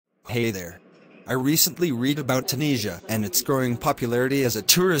Hey there. I recently read about Tunisia and its growing popularity as a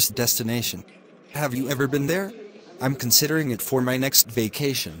tourist destination. Have you ever been there? I'm considering it for my next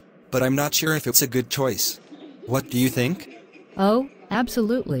vacation, but I'm not sure if it's a good choice. What do you think? Oh,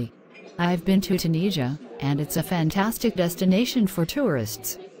 absolutely. I've been to Tunisia, and it's a fantastic destination for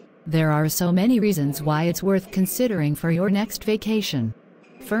tourists. There are so many reasons why it's worth considering for your next vacation.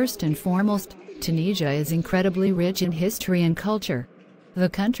 First and foremost, Tunisia is incredibly rich in history and culture. The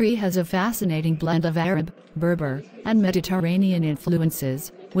country has a fascinating blend of Arab, Berber, and Mediterranean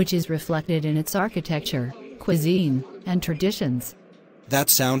influences, which is reflected in its architecture, cuisine, and traditions. That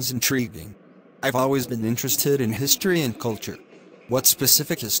sounds intriguing. I've always been interested in history and culture. What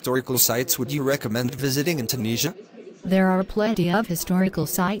specific historical sites would you recommend visiting in Tunisia? There are plenty of historical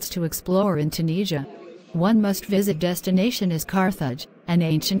sites to explore in Tunisia. One must-visit destination is Carthage, an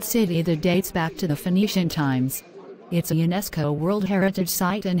ancient city that dates back to the Phoenician times. It's a UNESCO World Heritage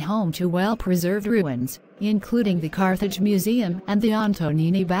Site and home to well-preserved ruins, including the Carthage Museum and the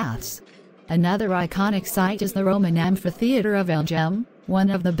Antonini Baths. Another iconic site is the Roman Amphitheater of El Jem, one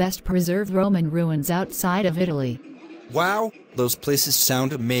of the best-preserved Roman ruins outside of Italy. Wow, those places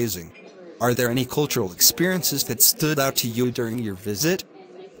sound amazing. Are there any cultural experiences that stood out to you during your visit?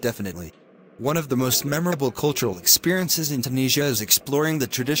 Definitely. One of the most memorable cultural experiences in Tunisia is exploring the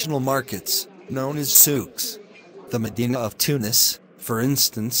traditional markets, known as souks. The Medina of Tunis, for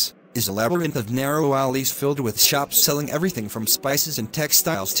instance, is a labyrinth of narrow alleys filled with shops selling everything from spices and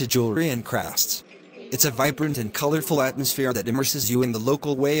textiles to jewelry and crafts. It's a vibrant and colorful atmosphere that immerses you in the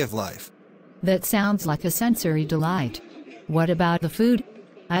local way of life. That sounds like a sensory delight. What about the food?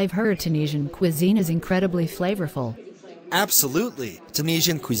 I've heard Tunisian cuisine is incredibly flavorful. Absolutely!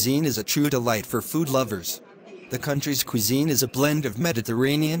 Tunisian cuisine is a true delight for food lovers. The country's cuisine is a blend of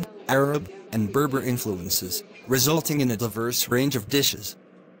Mediterranean, Arab, and Berber influences, resulting in a diverse range of dishes.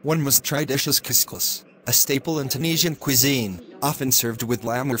 One must try dishes couscous, a staple in Tunisian cuisine, often served with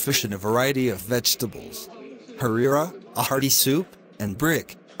lamb or fish and a variety of vegetables. Harira, a hearty soup, and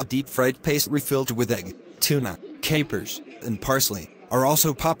brick, a deep-fried pastry filled with egg, tuna, capers, and parsley, are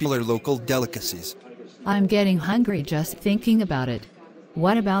also popular local delicacies. I'm getting hungry just thinking about it.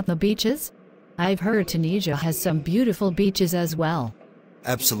 What about the beaches? I've heard Tunisia has some beautiful beaches as well.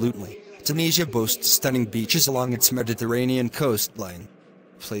 Absolutely. Tunisia boasts stunning beaches along its Mediterranean coastline.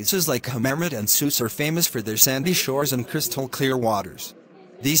 Places like Hammamet and Sousse are famous for their sandy shores and crystal-clear waters.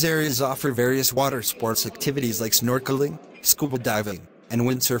 These areas offer various water sports activities like snorkeling, scuba diving, and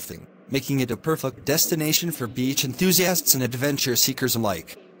windsurfing, making it a perfect destination for beach enthusiasts and adventure seekers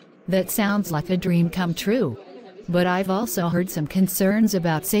alike. That sounds like a dream come true. But I've also heard some concerns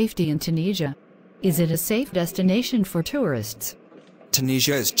about safety in Tunisia. Is it a safe destination for tourists?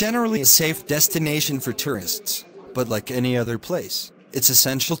 Tunisia is generally a safe destination for tourists, but like any other place, it's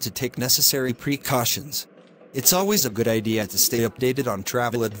essential to take necessary precautions. It's always a good idea to stay updated on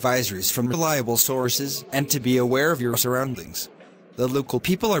travel advisories from reliable sources and to be aware of your surroundings. The local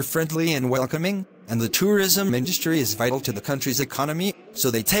people are friendly and welcoming, and the tourism industry is vital to the country's economy,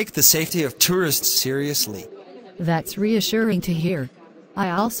 so they take the safety of tourists seriously. That's reassuring to hear.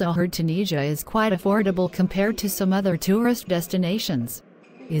 I also heard Tunisia is quite affordable compared to some other tourist destinations.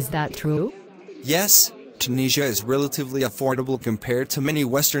 Is that true? Yes, Tunisia is relatively affordable compared to many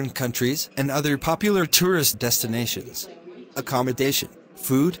Western countries and other popular tourist destinations. Accommodation,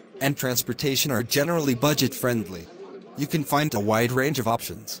 food, and transportation are generally budget-friendly. You can find a wide range of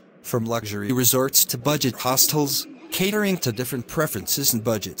options, from luxury resorts to budget hostels, catering to different preferences and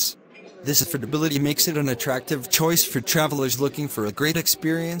budgets. This affordability makes it an attractive choice for travelers looking for a great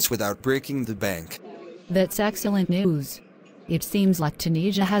experience without breaking the bank. That's excellent news. It seems like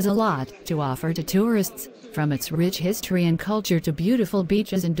Tunisia has a lot to offer to tourists, from its rich history and culture to beautiful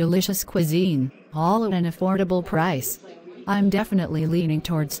beaches and delicious cuisine, all at an affordable price. I'm definitely leaning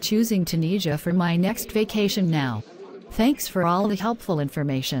towards choosing Tunisia for my next vacation now. Thanks for all the helpful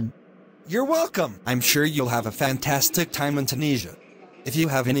information. You're welcome! I'm sure you'll have a fantastic time in Tunisia. If you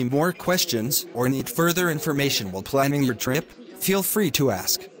have any more questions or need further information while planning your trip, feel free to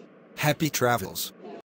ask. Happy travels!